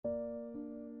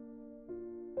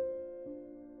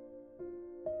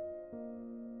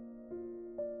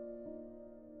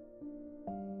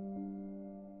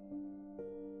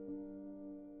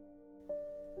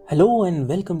Hello and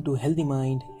welcome to Healthy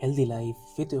Mind, Healthy Life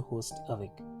with your host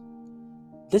Avik.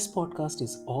 This podcast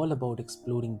is all about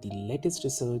exploring the latest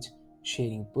research,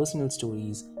 sharing personal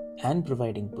stories, and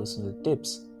providing personal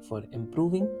tips for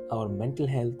improving our mental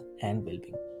health and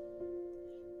well-being.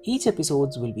 Each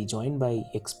episodes will be joined by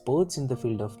experts in the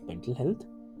field of mental health,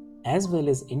 as well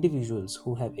as individuals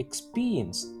who have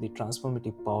experienced the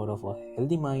transformative power of a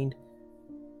healthy mind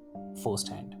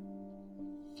firsthand.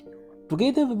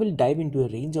 Together, we will dive into a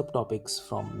range of topics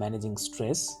from managing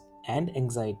stress and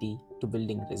anxiety to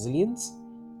building resilience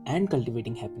and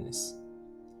cultivating happiness.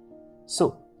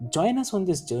 So, join us on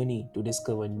this journey to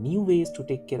discover new ways to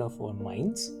take care of our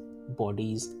minds,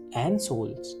 bodies, and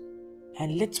souls.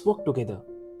 And let's work together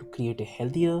to create a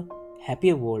healthier,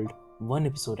 happier world one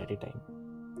episode at a time.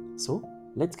 So,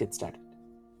 let's get started.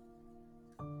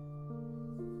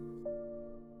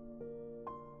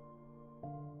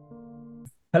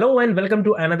 Hello and welcome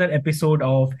to another episode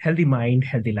of Healthy Mind,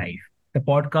 Healthy Life, the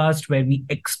podcast where we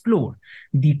explore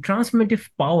the transformative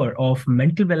power of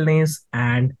mental wellness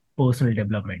and personal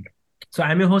development. So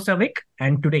I'm your host Avik,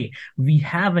 and today we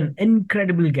have an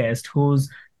incredible guest who's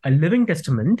a living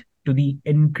testament to the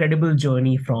incredible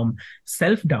journey from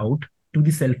self-doubt to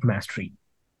the self-mastery.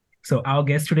 So our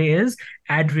guest today is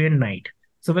Adrian Knight.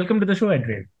 So welcome to the show,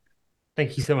 Adrian.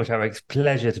 Thank you so much, Alex.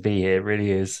 Pleasure to be here. It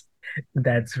really is.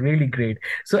 That's really great.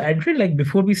 So, Adrian,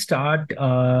 before we start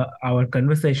our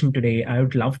conversation today, I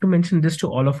would love to mention this to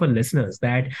all of our listeners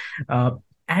that uh,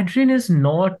 Adrian is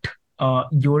not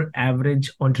your average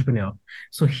entrepreneur.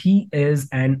 So, he is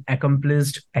an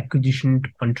accomplished acquisition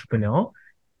entrepreneur,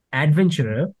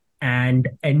 adventurer, and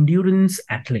endurance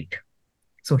athlete.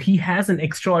 So he has an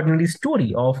extraordinary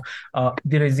story of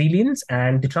the resilience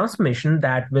and the transformation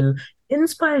that will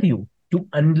inspire you to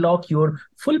unlock your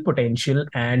full potential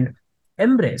and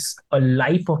embrace a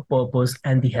life of purpose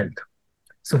and the health.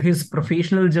 So his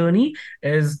professional journey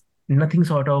is nothing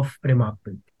sort of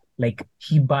remarkable. Like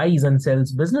he buys and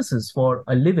sells businesses for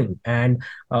a living, and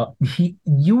he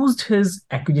used his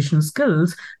acquisition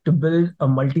skills to build a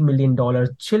multi-million dollar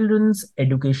children's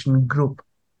education group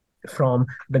from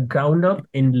the ground up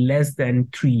in less than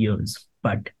 3 years.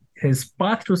 But his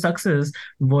path to success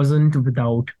wasn't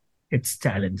without its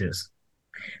challenges.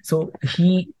 So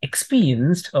he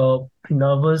experienced a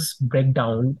nervous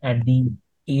breakdown at the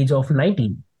age of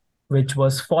 19, which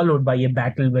was followed by a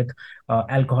battle with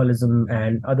alcoholism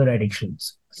and other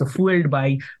addictions. So fueled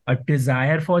by a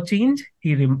desire for change,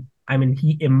 he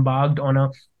embarked on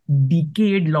a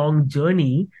decade-long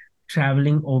journey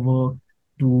traveling over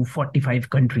to 45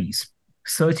 countries,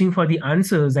 searching for the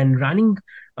answers and running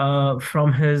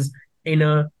from his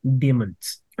inner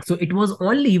demons. So it was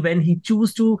only when he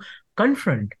chose to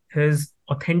confront his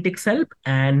authentic self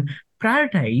and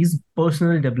prioritize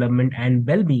personal development and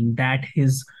well-being that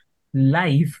his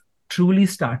life truly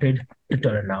started to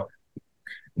turn out.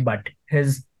 But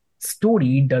his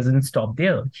story doesn't stop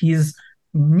there. His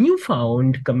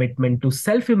newfound commitment to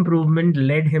self improvement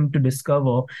led him to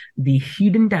discover the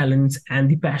hidden talents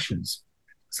and the passions.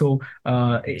 So,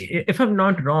 if I'm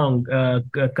not wrong,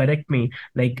 correct me.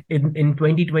 Like in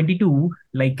 2022,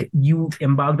 like you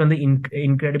embarked on the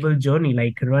incredible journey,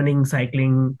 like running,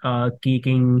 cycling,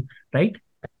 kayaking, right?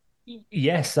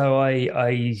 Yes, so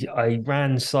I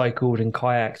ran, cycled, and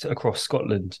kayaked across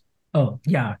Scotland. Oh,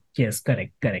 yeah, yes,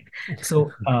 correct, correct.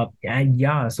 So, and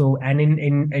yeah, so and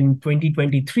in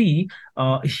 2023,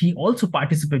 he also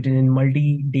participated in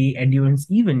multi-day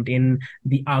endurance event in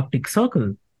the Arctic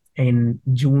Circle. In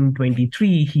June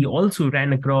 23, he also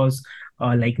ran across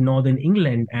like northern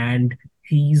England, and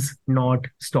he's not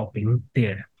stopping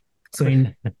there. So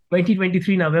in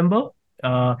 2023 November,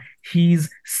 he's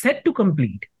set to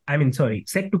complete.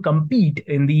 Set to compete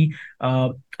in the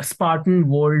Spartan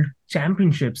World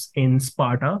Championships in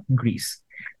Sparta, Greece.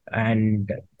 And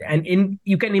in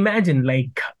you can imagine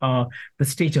the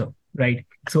stature, right?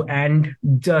 So and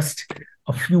just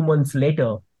a few months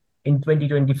later, in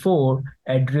 2024,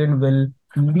 Adrian will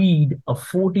lead a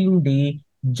 14-day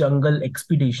jungle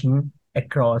expedition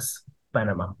across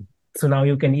Panama. So now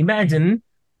you can imagine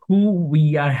who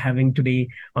we are having today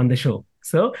on the show.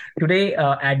 So today,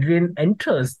 Adrian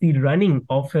enters the running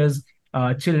of his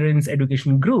children's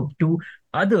education group to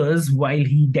others while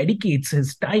he dedicates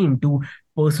his time to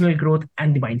personal growth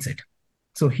and the mindset.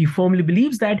 So he firmly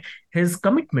believes that his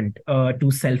commitment to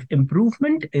self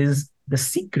improvement is the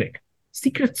secret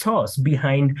sauce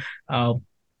behind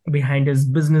his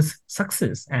business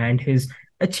success and his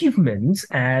achievements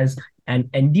as an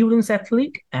endurance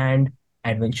athlete and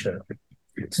adventurer.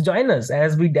 So join us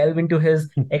as we delve into his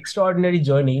extraordinary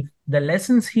journey, the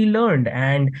lessons he learned,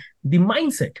 and the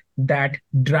mindset that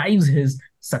drives his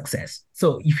success.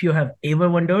 So if you have ever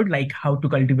wondered like how to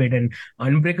cultivate an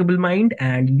unbreakable mind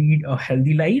and lead a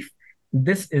healthy life,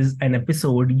 this is an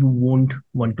episode you won't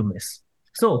want to miss.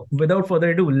 So without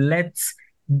further ado, let's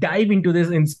dive into this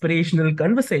inspirational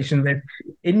conversation with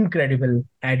incredible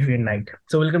Adrian Knight.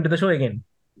 So welcome to the show again.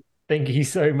 Thank you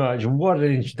so much. What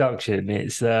an introduction.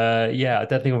 It's yeah, I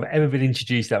don't think I've ever been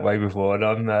introduced that way before,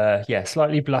 and I'm yeah,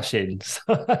 slightly blushing. So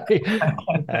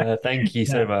thank you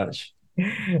so Yeah. much.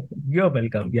 You're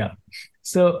welcome. Yeah.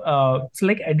 So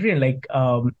like Adrian, like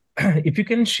if you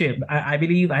can share, I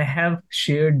believe I have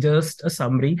shared just a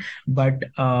summary, but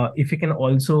if you can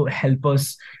also help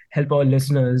our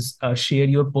listeners share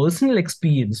your personal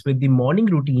experience with the morning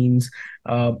routines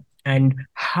uh, and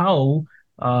how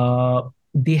uh,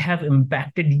 they have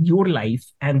impacted your life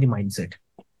and the mindset.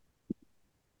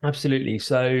 Absolutely.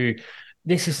 So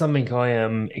this is something I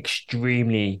am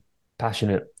extremely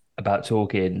passionate about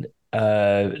talking,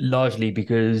 largely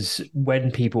because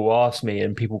when people ask me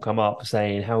and people come up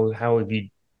saying, how have you,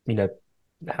 you know,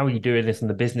 how are you doing this on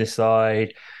the business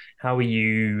side? How are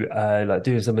you like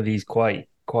doing some of these quite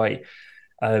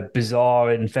bizarre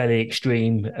and fairly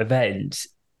extreme events?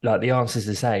 Like the answer's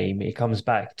the same. It comes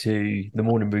back to the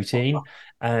morning routine,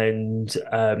 and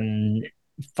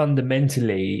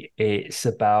fundamentally, it's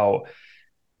about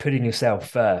putting yourself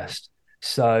first.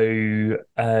 So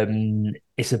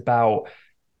it's about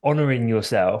honoring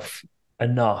yourself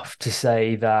enough to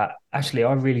say that actually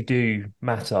I really do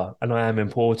matter and I am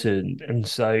important. And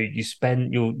so you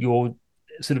spend your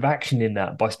sort of action in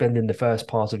that by spending the first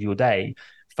part of your day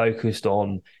focused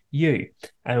on you.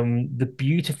 And the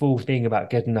beautiful thing about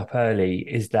getting up early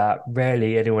is that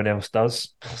rarely anyone else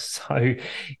does. So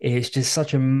it's just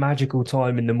such a magical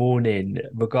time in the morning,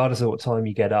 regardless of what time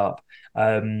you get up.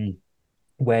 Um,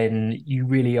 when you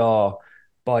really are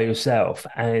by yourself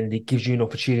and it gives you an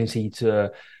opportunity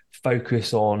to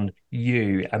focus on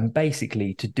you and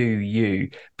basically to do you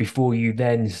before you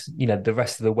then the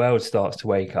rest of the world starts to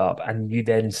wake up and you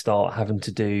then start having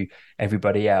to do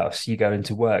everybody else. You go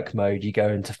into work mode, you go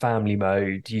into family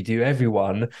mode, you do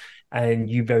everyone, and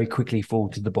you very quickly fall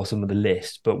to the bottom of the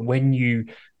list. But when you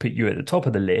put you at the top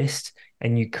of the list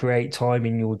and you create time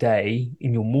in your day,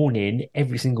 in your morning,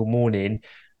 every single morning,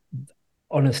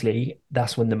 honestly,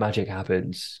 that's when the magic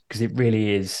happens because it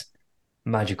really is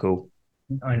magical.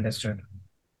 Understood.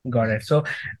 Got it.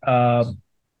 Uh,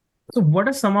 so what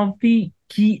are some of the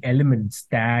key elements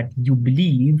that you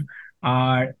believe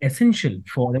are essential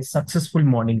for a successful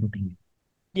morning routine?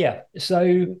 Yeah.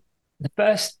 So the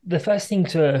first thing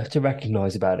to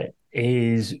recognize about it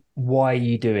is why are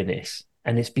you doing this?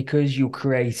 And it's because you're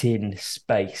creating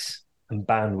space and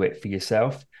bandwidth for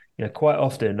yourself. Quite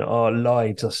often our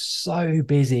lives are so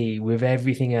busy with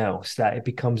everything else that it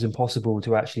becomes impossible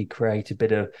to actually create a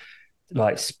bit of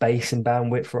like space and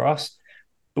bandwidth for us.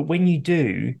 But when you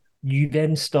do, you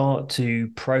then start to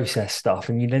process stuff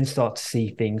and you then start to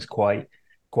see things quite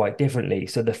differently.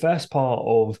 So the first part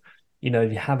of,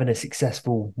 having a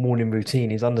successful morning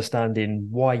routine is understanding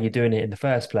why you're doing it in the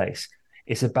first place.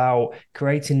 It's about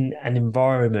creating an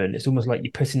environment. It's almost like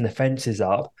you're putting the fences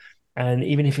up. And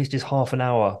even if it's just half an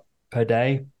hour per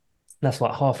day, that's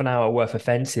like half an hour worth of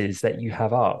fences that you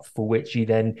have up for which you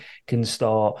then can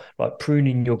start like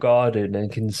pruning your garden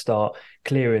and can start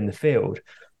clearing the field.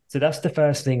 So that's the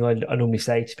first thing I normally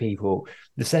say to people.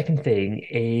 The second thing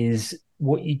is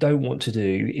what you don't want to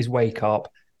do is wake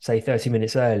up, say 30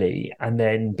 minutes early, and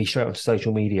then be straight onto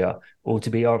social media or to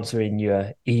be answering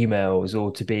your emails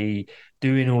or to be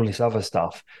doing all this other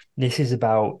stuff. This is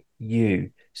about you.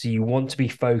 So you want to be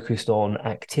focused on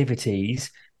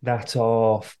activities that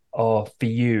are for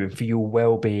you and for your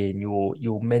well-being,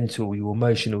 your mental, your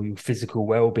emotional, your physical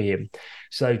well-being.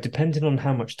 So depending on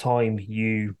how much time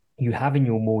you have in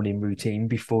your morning routine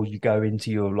before you go into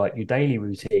your daily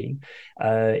routine,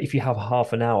 if you have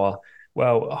half an hour,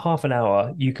 well, half an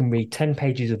hour you can read 10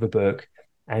 pages of a book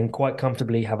and quite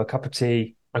comfortably have a cup of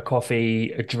tea, a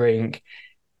coffee, a drink.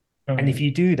 And if Um,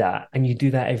 you do that and you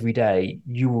do that every day,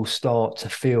 you will start to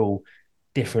feel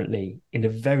differently in a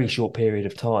very short period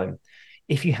of time.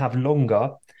 If you have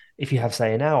longer, if you have,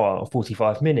 say, an hour or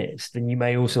 45 minutes, then you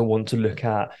may also want to look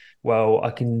at, well,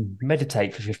 I can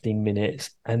meditate for 15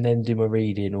 minutes and then do my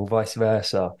reading or vice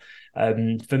versa.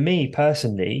 For me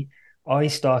personally, I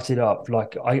started up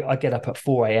like I get up at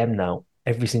 4 a.m. now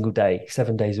every single day,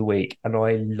 7 days a week, and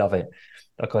I love it.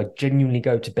 Like I genuinely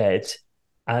go to bed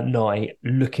at night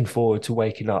looking forward to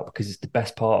waking up because it's the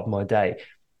best part of my day.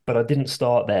 But I didn't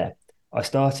start there. I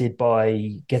started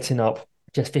by getting up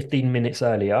just 15 minutes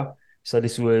earlier. So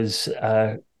this was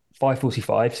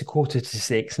 5:45, so quarter to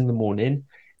 6 in the morning.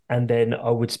 And then I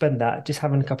would spend that just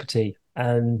having a cup of tea.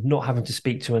 and not having to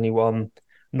speak to anyone,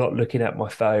 not looking at my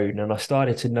phone. And I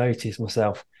started to notice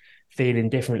myself feeling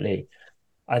differently.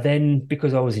 I then,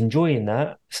 because I was enjoying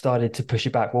that, started to push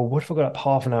it back. Well, what if I got up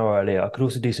half an hour earlier? I could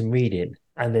also do some reading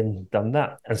and then done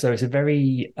that. And so it's a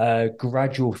very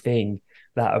gradual thing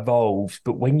that evolves.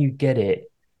 But when you get it,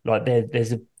 like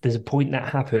there's a point that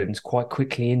happens quite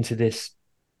quickly into this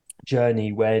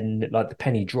journey when like the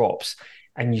penny drops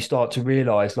and you start to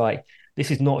realize like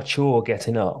this is not a chore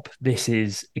getting up. This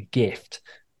is a gift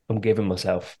I'm giving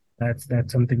myself. That's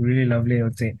something really lovely, I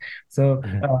would say. So,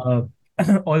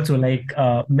 also, like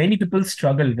many people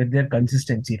struggle with their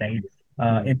consistency,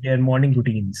 right, in their morning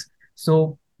routines.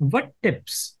 So, what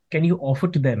tips can you offer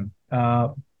to them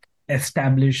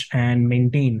establish and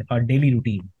maintain a daily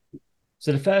routine?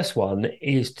 So the first one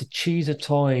is to choose a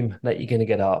time that you're going to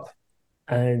get up.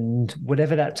 And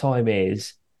whatever that time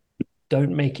is,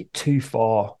 don't make it too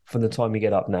far from the time you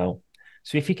get up now.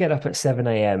 So if you get up at 7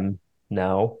 a.m.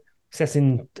 now,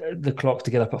 setting the clock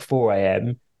to get up at 4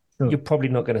 a.m., So, you're probably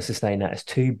not going to sustain that. It's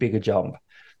too big a jump.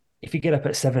 If you get up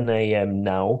at 7 a.m.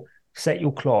 now, set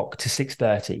your clock to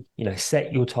 6:30.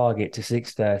 Set your target to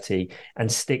 6:30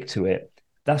 and stick to it.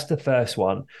 That's the first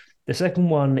one. The second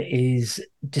one is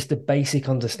just a basic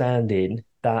understanding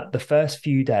that the first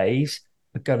few days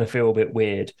are going to feel a bit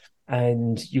weird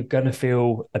and you're going to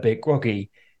feel a bit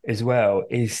groggy as well.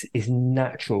 Is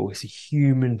natural. It's a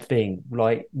human thing.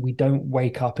 Like we don't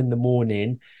wake up in the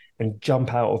morning and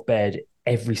jump out of bed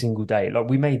every single day. Like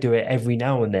we may do it every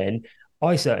now and then.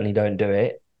 I certainly don't do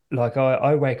it. Like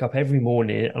I wake up every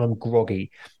morning and I'm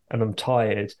groggy and I'm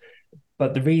tired.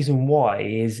 But the reason why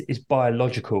is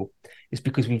biological. It's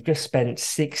because we've just spent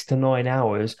 6 to 9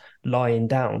 hours lying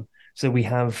down. So we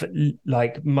have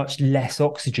like much less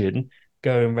oxygen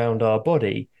going around our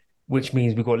body, which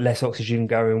means we've got less oxygen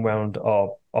going around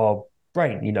our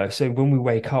brain. So when we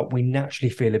wake up, we naturally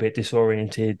feel a bit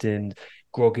disoriented and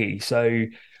groggy. So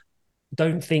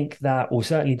don't think that, or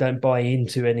certainly don't buy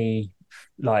into any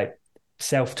like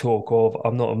self-talk of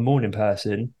I'm not a morning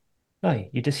person. No,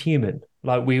 you're just human,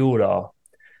 like we all are.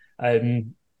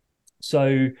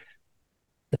 So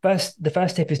the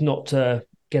first tip is not to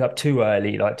get up too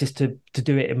early, like just to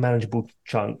do it in manageable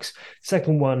chunks.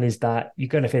 Second one is that you're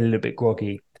going to feel a little bit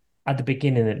groggy at the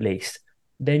beginning, at least.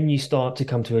 Then you start to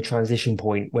come to a transition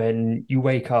point when you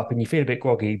wake up and you feel a bit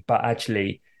groggy, but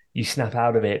actually you snap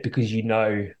out of it because you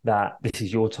know that this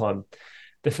is your time.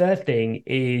 The third thing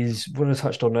is what I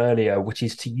touched on earlier, which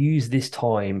is to use this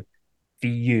time for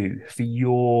you, for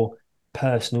your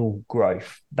personal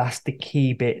growth. That's the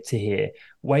key bit to hear.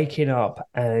 Waking up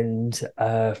and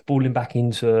falling back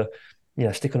into,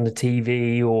 stick on the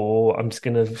TV or I'm just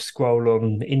going to scroll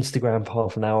on Instagram for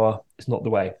half an hour. It's not the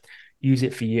way. Use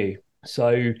it for you.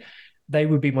 So they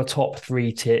would be my top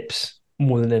three tips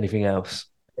more than anything else.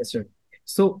 yes, sir.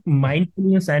 So,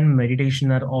 mindfulness and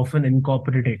meditation are often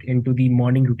incorporated into the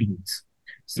morning routines.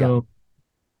 Yeah. So,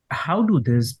 how do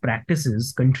these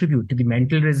practices contribute to the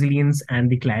mental resilience and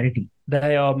the clarity?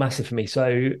 They are massive for me.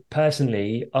 So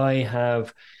personally, I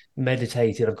have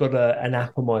meditated. I've got an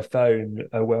app on my phone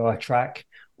where I track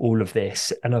all of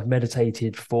this, and I've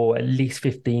meditated for at least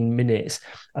 15 minutes.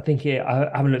 I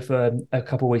haven't looked for a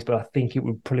couple of weeks, but I think it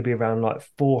would probably be around like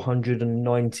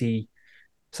 490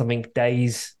 something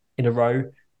days in a row.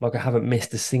 Like I haven't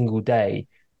missed a single day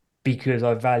because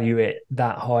I value it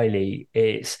that highly.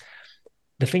 It's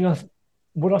the thing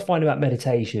what I find about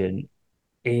meditation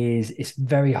is it's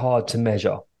very hard to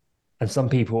measure, and some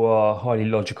people are highly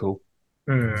logical,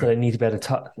 so Mm, they need to be able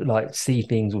to like see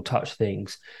things or touch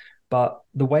things. But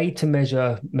the way to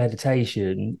measure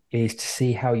meditation is to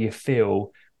see how you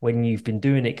feel when you've been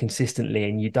doing it consistently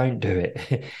and you don't do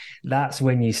it. That's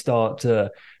when you start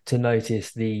to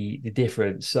notice the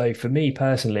difference. So for me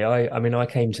personally, I mean I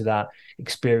came to that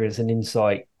experience and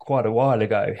insight quite a while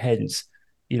ago. Hence,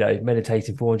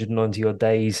 meditating 490 odd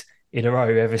days in a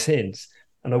row ever since,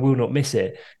 and I will not miss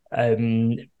it.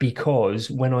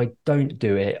 Because when I don't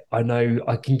do it, I know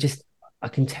I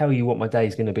can tell you what my day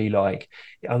is going to be like.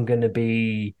 I'm going to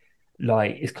be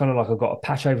like, it's kind of like I've got a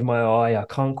patch over my eye. I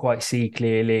can't quite see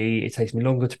clearly. It takes me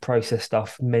longer to process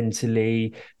stuff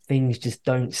mentally. Things just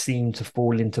don't seem to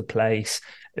fall into place.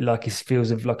 Like it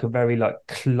feels of like a very like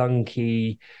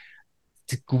clunky,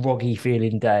 groggy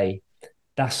feeling day.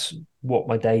 That's what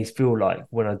my days feel like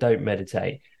when I don't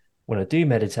meditate. When I do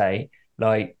meditate,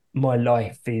 like my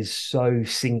life is so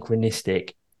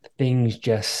synchronistic. Things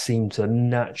just seem to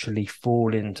naturally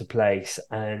fall into place.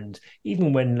 And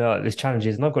even when there's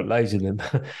challenges, and I've got loads of them,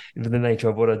 for the nature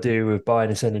of what I do with buying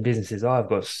and selling businesses, I've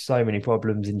got so many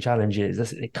problems and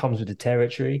challenges. It comes with the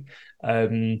territory.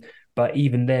 Um, But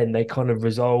even then, they kind of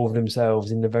resolve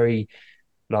themselves in the very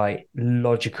like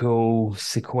logical,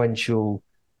 sequential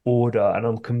order. And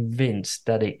I'm convinced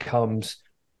that it comes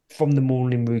from the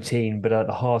morning routine, but at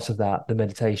the heart of that, the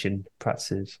meditation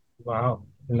practices. Wow,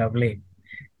 lovely.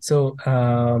 So,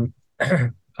 uh,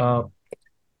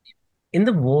 in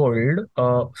the world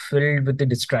filled with the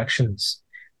distractions,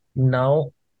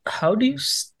 now, how do you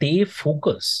stay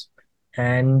focused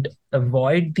and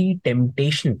avoid the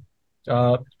temptation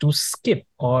to skip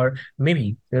or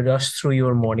maybe rush through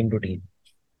your morning routine?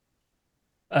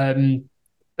 Um,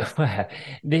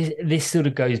 this sort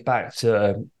of goes back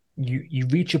to you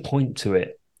reach a point to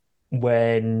it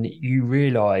when you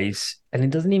realize, and it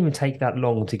doesn't even take that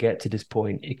long to get to this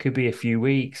point. It could be a few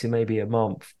weeks, it may be a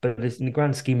month, but in the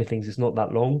grand scheme of things, it's not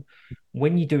that long.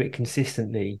 When you do it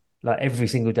consistently, like every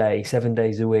single day, 7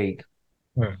 days a week,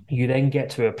 Hmm. you then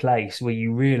get to a place where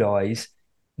you realize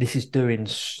this is doing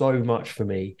so much for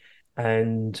me.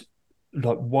 And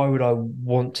like, why would I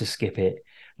want to skip it?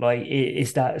 Like,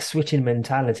 it's that switching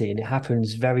mentality, and it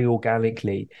happens very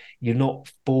organically. You're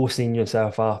not forcing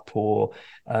yourself up, or,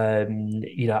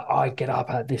 I get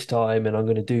up at this time and I'm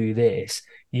going to do this.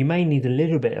 You may need a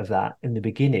little bit of that in the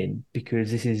beginning because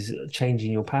this is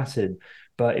changing your pattern,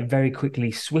 but it very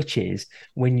quickly switches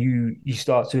when you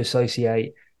start to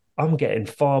associate. I'm getting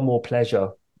far more pleasure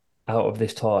out of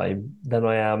this time than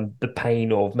I am the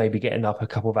pain of maybe getting up a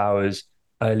couple of hours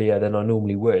earlier than I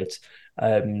normally would.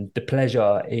 The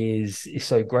pleasure is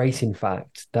so great, in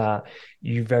fact, that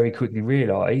you very quickly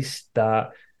realize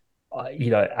that,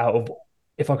 out of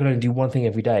if I could only do one thing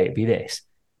every day, it'd be this.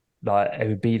 Like, it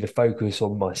would be the focus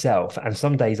on myself. And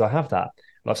some days I have that.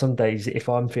 Like, some days, if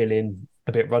I'm feeling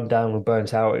a bit run down or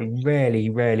burnt out, it rarely,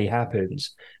 rarely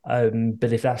happens.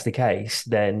 But if that's the case,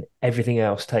 then everything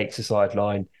else takes a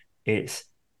sideline. It's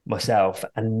myself,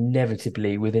 and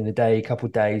inevitably within a day, a couple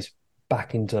of days,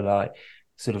 back into like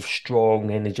sort of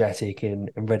strong, energetic, and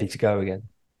ready to go again.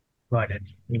 Got it.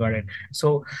 Got it.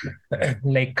 So,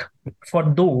 like for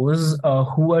those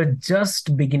who are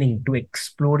just beginning to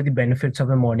explore the benefits of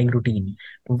a morning routine,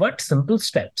 what simple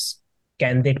steps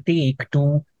can they take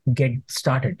to get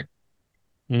started?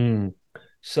 Mm.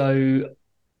 So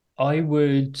I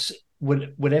would,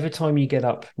 whatever time you get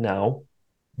up now,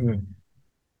 Hmm.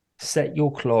 set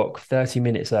your clock 30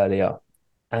 minutes earlier,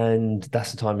 and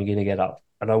that's the time you're going to get up.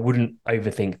 And I wouldn't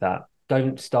overthink that.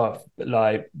 Don't start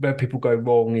like where people go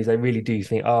wrong is they really do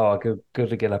think, oh, got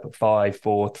to get up at 5,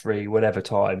 4, 3, whatever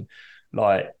time.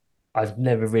 Like, I've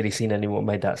never really seen anyone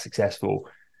made that successful.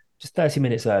 Just 30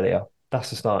 minutes earlier.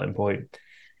 That's the starting point.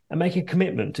 And make a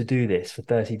commitment to do this for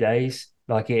 30 days.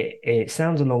 Like, it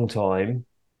sounds a long time,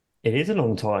 it is a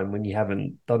long time when you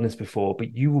haven't done this before,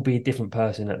 but you will be a different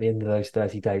person at the end of those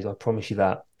 30 days. I promise you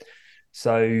that.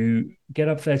 So get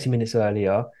up 30 minutes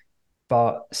earlier,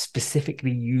 but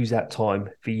specifically use that time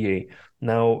for you.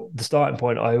 Now, the starting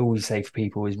point I always say for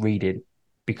people is reading,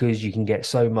 because you can get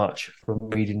so much from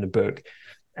reading the book.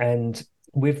 And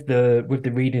with the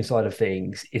reading side of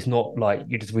things, it's not like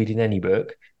you're just reading any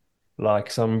book. Like,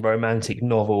 some romantic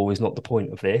novel is not the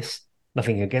point of this.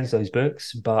 Nothing against those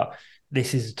books, but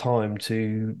this is a time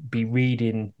to be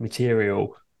reading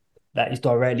material that is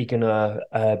directly going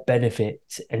to benefit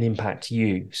and impact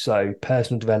you. So,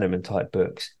 personal development type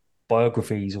books,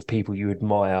 biographies of people you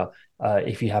admire.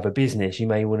 If you have a business, you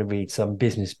may want to read some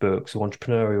business books or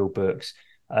entrepreneurial books.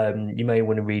 You may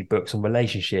want to read books on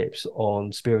relationships,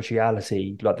 on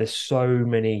spirituality. Like, there's so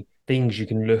many things you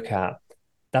can look at.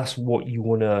 That's what you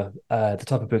want to, the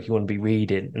type of book you want to be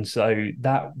reading. And so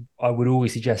that I would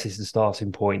always suggest is the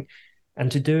starting point.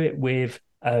 And to do it with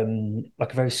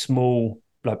like a very small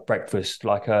like breakfast,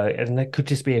 and it could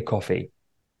just be a coffee,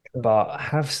 but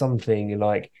have something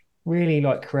like really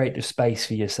like create the space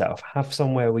for yourself. Have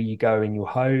somewhere where you go in your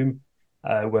home,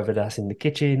 whether that's in the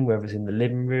kitchen, whether it's in the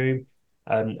living room.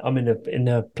 I'm in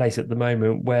a place at the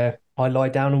moment where I lie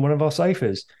down on one of our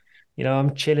sofas.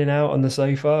 I'm chilling out on the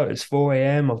sofa. It's 4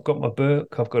 a.m. I've got my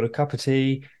book. I've got a cup of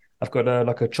tea. I've got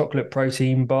a chocolate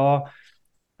protein bar,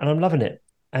 and I'm loving it.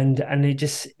 And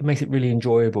it makes it really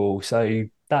enjoyable. So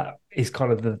that is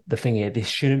kind of the thing here. This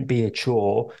shouldn't be a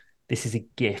chore. This is a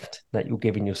gift that you're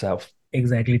giving yourself.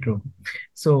 Exactly true.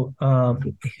 So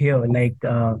here,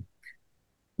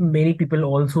 many people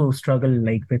also struggle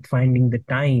with finding the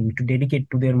time to dedicate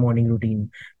to their morning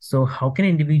routine. So how can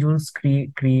individuals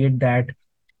create that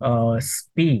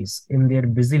space in their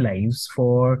busy lives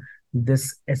for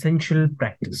this essential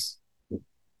practice?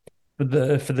 For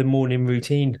the morning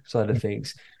routine side of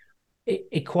things,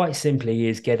 it quite simply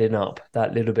is getting up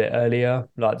that little bit earlier.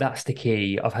 Like, that's the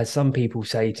key. I've had some people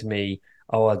say to me,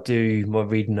 oh, I do my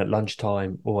reading at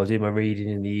lunchtime or I do my reading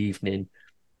in the evening.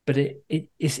 But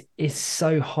it's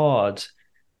so hard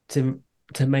to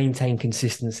to maintain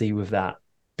consistency with that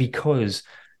because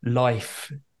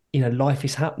life, life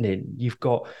is happening. You've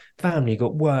got family, you've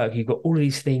got work, you've got all of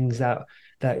these things that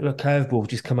look curveball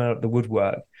just come out of the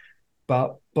woodwork.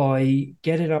 But by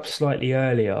getting up slightly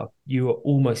earlier, you are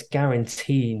almost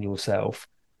guaranteeing yourself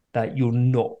that you're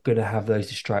not going to have those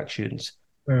distractions.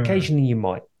 Mm, Occasionally you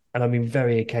might, and I mean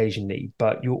very occasionally,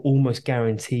 but you're almost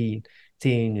guaranteeing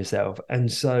yourself.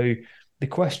 And so the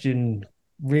question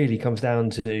really comes down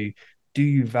to, do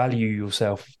you value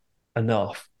yourself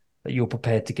enough that you're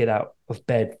prepared to get out of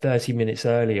bed 30 minutes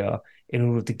earlier in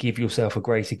order to give yourself a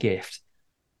greater gift?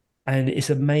 And it's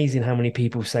amazing how many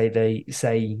people say they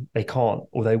can't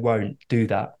or they won't do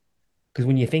that. Because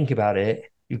when you think about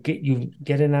it, you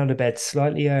getting out of bed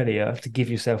slightly earlier to give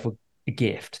yourself a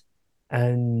gift.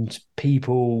 And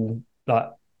people like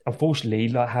unfortunately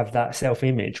like have that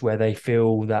self-image where they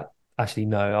feel that actually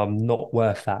no, I'm not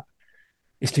worth that.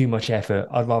 It's too much effort.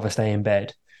 I'd rather stay in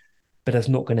bed. But that's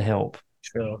not going to help.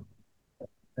 sure.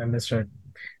 Understood.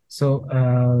 So,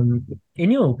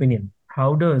 in your opinion,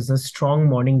 how does a strong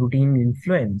morning routine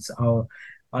influence our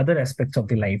other aspects of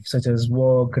the life, such as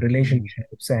work, Mm.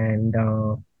 relationships, and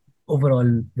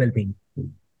overall well-being?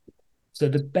 So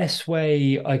the best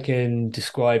way I can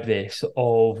describe this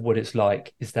of what it's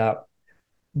like is that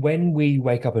when we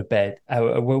wake up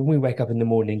in the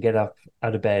morning, get up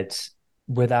out of bed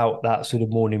without that sort of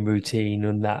morning routine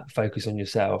and that focus on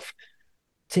yourself,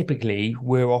 typically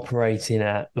we're operating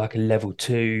at like a level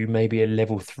two, maybe a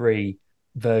level three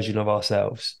version of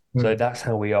ourselves. So Hmm. that's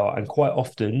how we are. And quite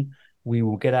often we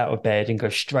will get out of bed and go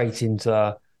straight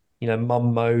into,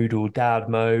 mum mode or dad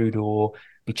mode or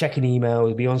be checking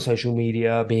emails, be on social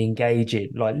media, be engaging,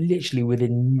 like literally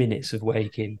within minutes of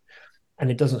waking, and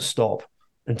it doesn't stop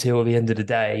until the end of the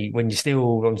day when you're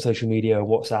still on social media,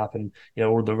 WhatsApp, and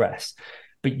all the rest.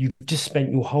 But you've just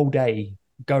spent your whole day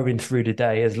going through the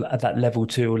day as at that level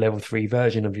two or level three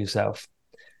version of yourself.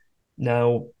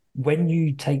 Now, when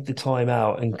you take the time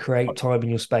out and create time in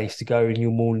your space to go in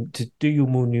your morning to do your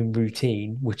morning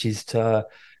routine, which is to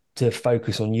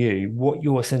focus on you, what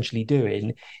you're essentially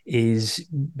doing is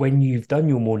when you've done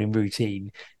your morning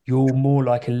routine, you're more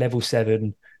like a level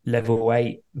seven, level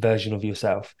eight version of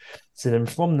yourself. So then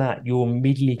from that, you're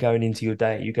immediately going into your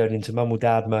day. You're going into mum or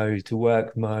dad mode, to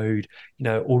work mode,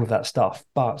 all of that stuff.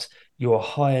 But you're a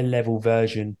higher level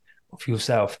version of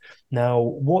yourself. Now,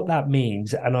 what that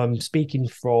means, and I'm speaking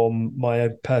from my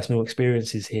own personal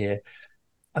experiences here.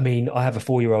 I mean, I have a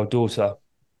 4-year-old daughter.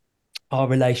 Our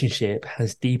relationship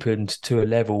has deepened to a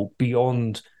level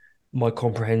beyond my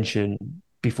comprehension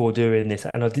before doing this,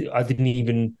 and I didn't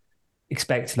even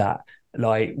expect that.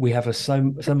 Like we have so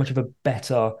much of a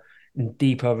better and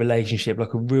deeper relationship,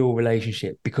 like a real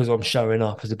relationship, because I'm showing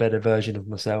up as a better version of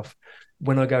myself.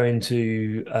 When I go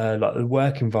into like the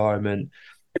work environment,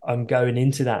 I'm going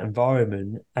into that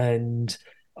environment and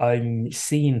I'm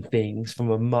seeing things from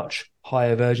a much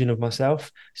higher version of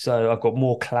myself. So I've got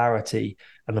more clarity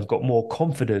and I've got more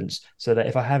confidence so that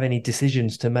if I have any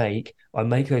decisions to make, I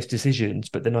make those decisions,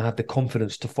 but then I have the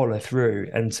confidence to follow through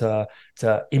and to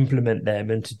implement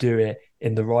them and to do it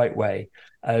in the right way.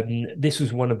 This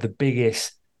was one of the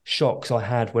biggest shocks I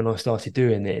had when I started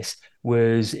doing this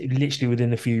was literally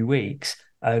within a few weeks.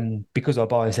 Because I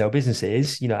buy and sell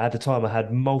businesses, at the time I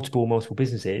had multiple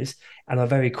businesses, and I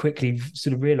very quickly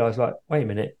sort of realized, like, wait a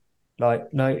minute,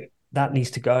 like, no, that needs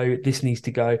to go, this needs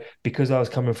to go, because I was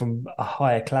coming from a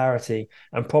higher clarity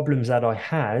and problems that I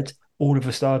had all of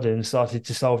a sudden started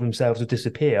to solve themselves or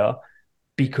disappear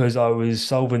because I was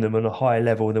solving them on a higher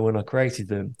level than when I created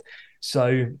them.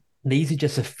 So these are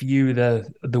just a few of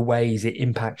the ways it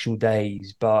impacts your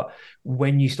days. But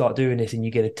when you start doing this and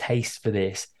you get a taste for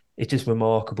this, it's just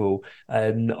remarkable.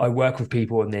 I work with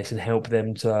people on this and help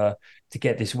them to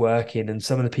get this working. And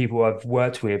some of the people I've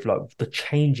worked with, like the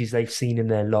changes they've seen in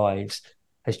their lives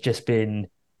has just been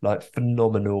like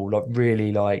phenomenal, like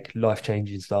really like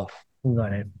life-changing stuff.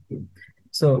 Got it.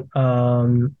 So,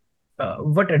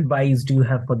 what advice do you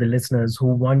have for the listeners who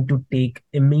want to take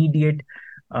immediate,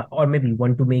 or maybe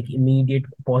want to make immediate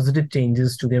positive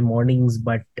changes to their mornings,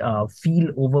 but feel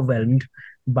overwhelmed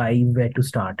by where to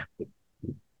start?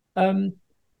 Um,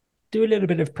 do a little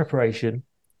bit of preparation.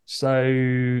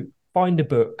 So find a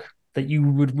book that you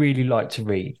would really like to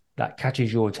read that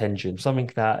catches your attention, something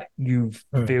that you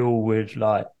Hmm. feel would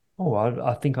like, oh,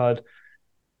 I think I'd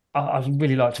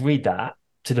really like to read that,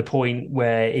 to the point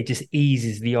where it just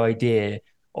eases the idea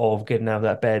of getting out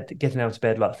of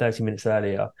bed like 30 minutes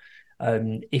earlier.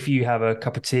 If you have a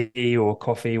cup of tea or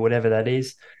coffee, whatever that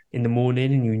is, in the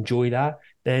morning and you enjoy that,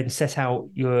 then set out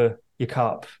your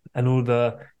cup and all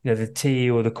the the tea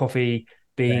or the coffee,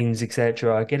 Correct. beans,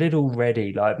 etc. Get it all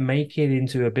ready, like make it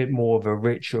into a bit more of a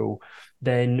ritual.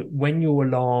 Then when your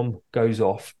alarm goes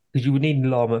off, because you would need an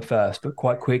alarm at first, but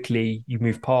quite quickly you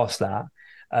move past that.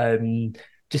 Um,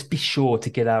 just be sure to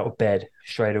get out of bed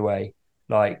straight away.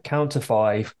 Like count to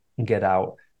five and get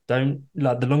out. Don't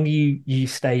like the longer you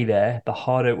stay there, the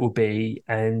harder it will be,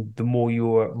 and the more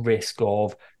you're at risk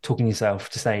of talking yourself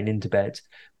to staying into bed.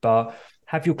 But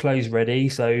have your clothes ready.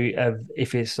 So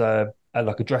if it's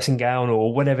like a dressing gown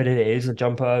or whatever it is, a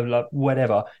jumper, like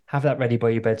whatever, have that ready by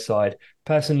your bedside.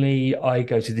 Personally, I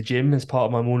go to the gym as part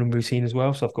of my morning routine as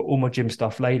well. So I've got all my gym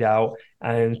stuff laid out,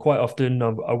 and quite often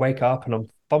I wake up and I'm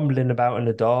fumbling about in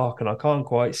the dark and I can't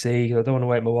quite see because I don't want to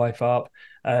wake my wife up.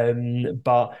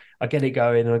 But I get it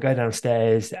going and I go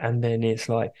downstairs and then it's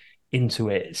like into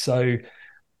it. So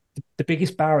the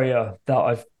biggest barrier that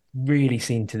I've really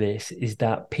seen to this is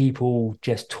that people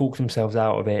just talk themselves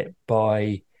out of it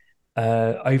by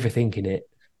overthinking it.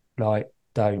 Like,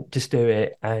 don't just do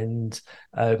it, and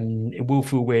it will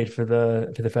feel weird for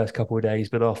the first couple of days,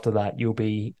 but after that, you'll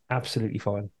be absolutely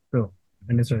fine. So,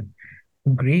 understood.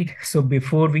 Great. So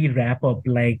before we wrap up,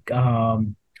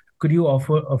 could you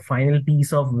offer a final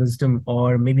piece of wisdom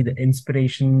or maybe the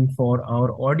inspiration for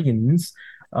our audience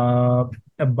uh,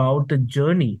 about the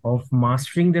journey of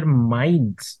mastering their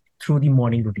minds through the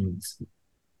morning routines?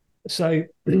 So,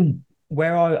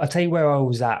 I tell you where I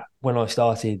was at when I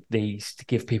started these to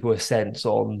give people a sense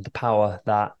on the power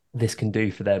that this can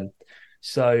do for them.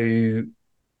 So,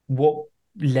 what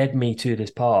led me to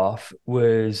this path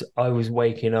was I was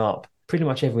waking up pretty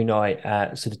much every night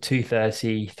at sort of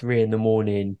 2:30, 3 in the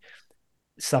morning,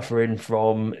 suffering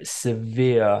from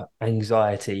severe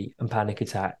anxiety and panic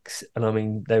attacks. And I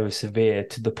mean, they were severe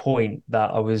to the point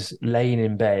that I was laying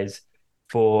in bed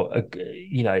I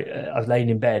was laying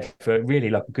in bed for really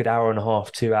like a good hour and a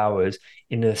half, 2 hours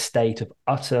in a state of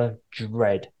utter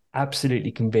dread,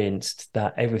 absolutely convinced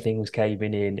that everything was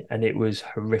caving in and it was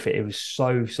horrific. It was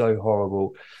so, so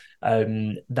horrible.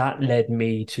 That led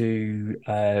me to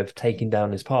taking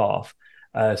down this path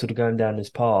sort of going down this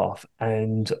path.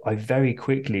 And I very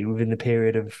quickly, within the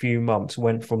period of a few months,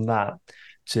 went from that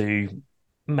to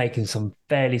making some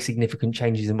fairly significant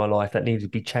changes in my life that needed to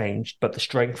be changed. But the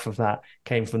strength of that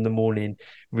came from the morning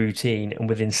routine. And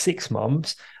within 6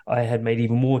 months, I had made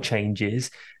even more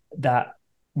changes that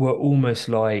were almost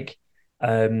like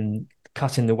cutting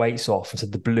the weights off. And so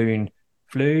the balloon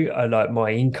flew. Like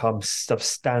my income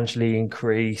substantially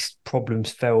increased,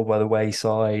 problems fell by the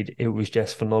wayside. It was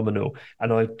just phenomenal.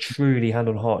 And I truly, hand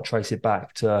on heart, trace it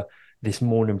back to this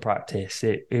morning practice.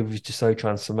 It was just so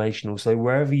transformational. So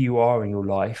wherever you are in your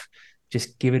life,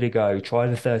 just give it a go. Try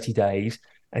the 30 days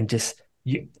and just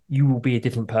you will be a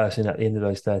different person at the end of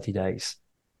those 30 days.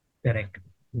 Correct.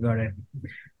 Got it.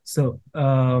 So,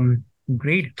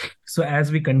 great. So,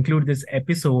 as we conclude this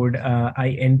episode,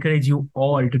 I encourage you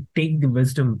all to take the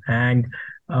wisdom and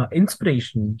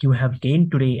inspiration you have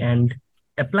gained today and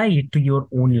apply it to your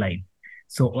own life.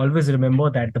 So, always remember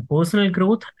that the personal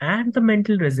growth and the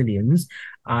mental resilience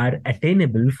are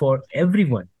attainable for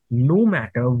everyone, no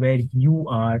matter where you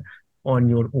are on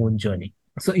your own journey.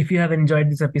 So, if you have enjoyed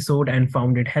this episode and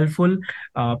found it helpful,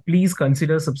 please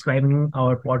consider subscribing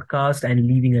our podcast and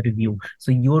leaving a review.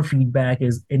 So your feedback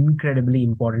is incredibly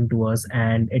important to us,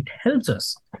 and it helps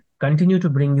us continue to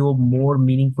bring you more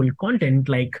meaningful content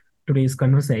like today's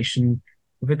conversation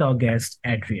with our guest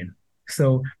Adrian.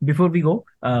 So before we go,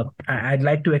 I'd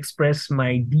like to express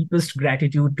my deepest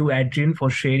gratitude to Adrian for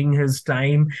sharing his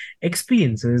time,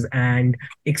 experiences, and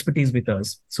expertise with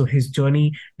us. So his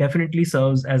journey definitely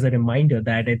serves as a reminder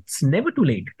that it's never too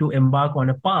late to embark on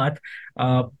a path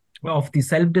uh, of the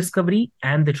self discovery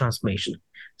and the transformation.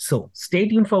 So, stay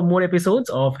tuned for more episodes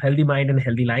of Healthy Mind and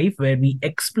Healthy Life, where we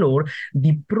explore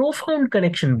the profound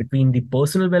connection between the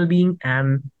personal well being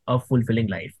and a fulfilling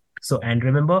life. So, and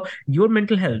remember, your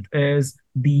mental health is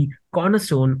the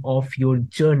cornerstone of your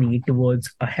journey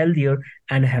towards a healthier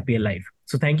and happier life.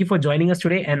 So, thank you for joining us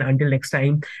today. And until next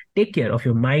time, take care of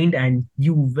your mind, and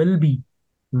you will be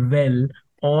well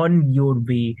on your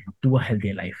way to a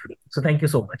healthier life. So, thank you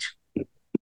so much.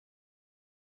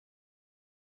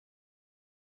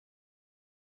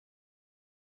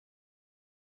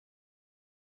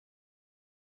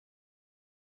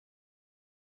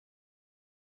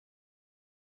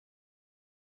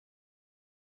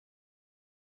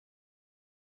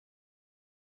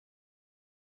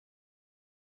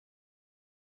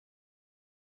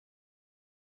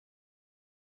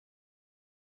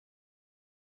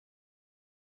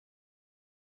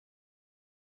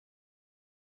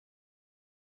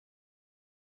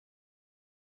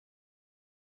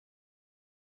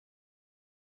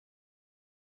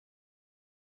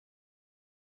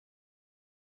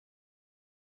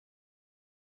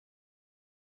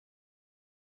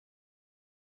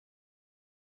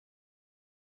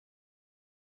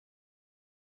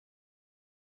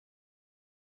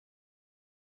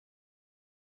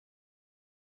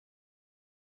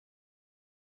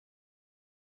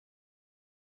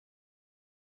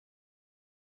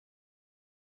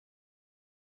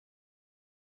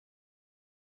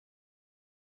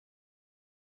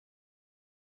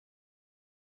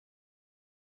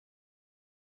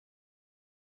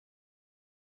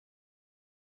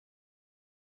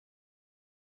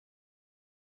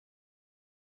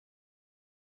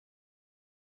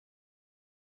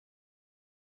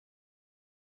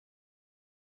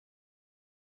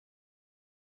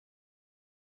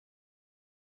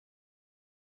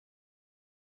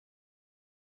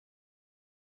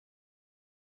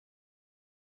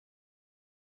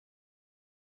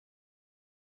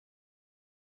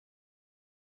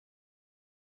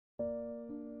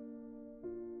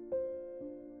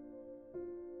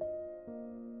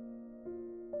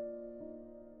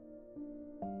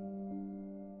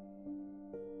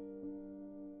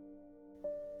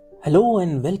 Hello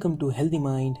and welcome to Healthy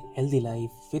Mind, Healthy Life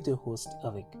with your host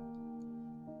Avik.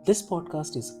 This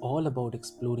podcast is all about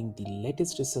exploring the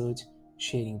latest research,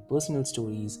 sharing personal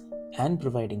stories, and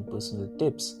providing personal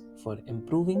tips for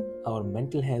improving our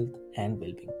mental health and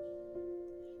well-being.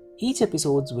 Each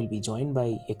episodes will be joined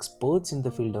by experts in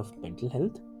the field of mental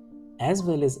health as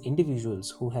well as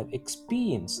individuals who have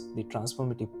experienced the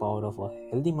transformative power of a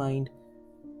healthy mind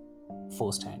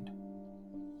firsthand.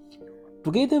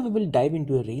 Together, we will dive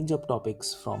into a range of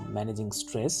topics from managing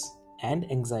stress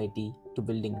and anxiety to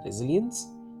building resilience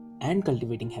and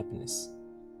cultivating happiness.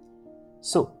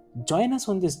 So, join us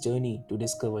on this journey to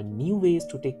discover new ways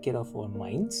to take care of our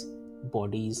minds,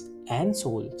 bodies, and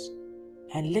souls.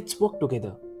 And let's work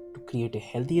together to create a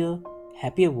healthier,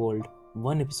 happier world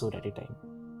one episode at a time.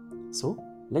 So,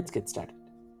 let's get started.